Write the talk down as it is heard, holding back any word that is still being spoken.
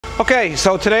Okay,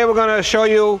 so today we're going to show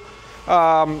you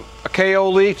a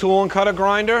KO Lee tool and cutter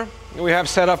grinder we have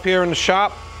set up here in the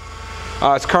shop.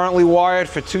 It's currently wired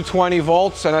for 220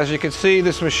 volts, and as you can see,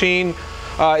 this machine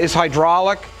is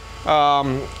hydraulic.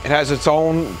 It has its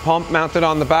own pump mounted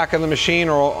on the back of the machine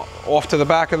or off to the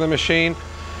back of the machine,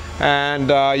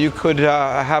 and you could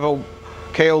have a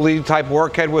KO Lee type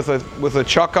workhead with a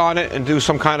chuck on it and do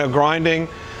some kind of grinding.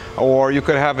 Or you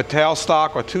could have a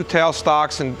tailstock or two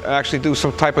tailstocks and actually do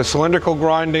some type of cylindrical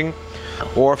grinding.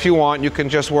 Or if you want, you can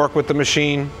just work with the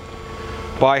machine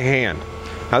by hand.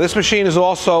 Now this machine is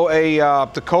also a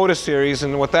Dakota series,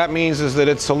 and what that means is that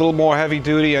it's a little more heavy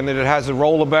duty and that it has a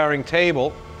roller bearing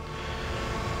table.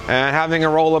 And having a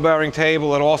roller bearing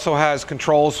table, it also has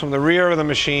controls from the rear of the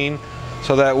machine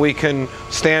so that we can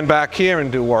stand back here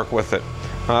and do work with it.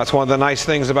 That's one of the nice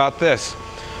things about this.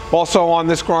 Also on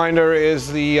this grinder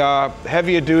is the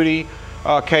heavier duty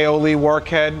KO Lee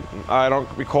workhead. I don't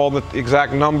recall the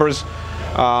exact numbers.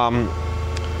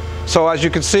 So as you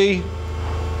can see,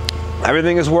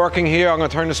 everything is working here. I'm going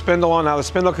to turn the spindle on. Now the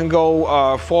spindle can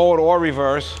go forward or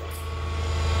reverse.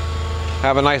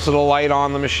 Have a nice little light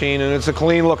on the machine, and it's a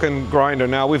clean looking grinder.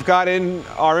 Now we've got in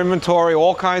our inventory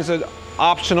all kinds of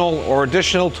optional or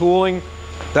additional tooling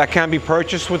that can be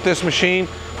purchased with this machine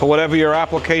for whatever your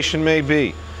application may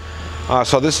be.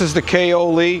 So this is the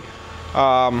KO Lee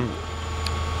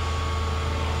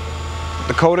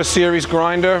Dakota series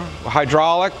grinder,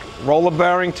 hydraulic, roller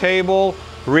bearing table,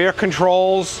 rear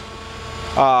controls.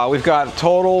 We've got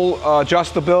total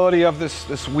adjustability of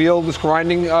this wheel, this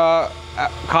grinding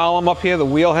column up here, the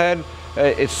wheel head.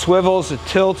 It swivels, it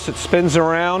tilts, it spins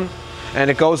around, and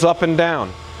it goes up and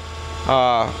down.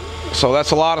 So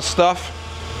that's a lot of stuff.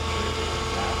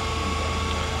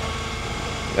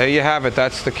 There you have it.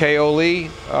 That's the KO Lee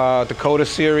Dakota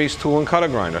series tool and cutter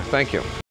grinder. Thank you.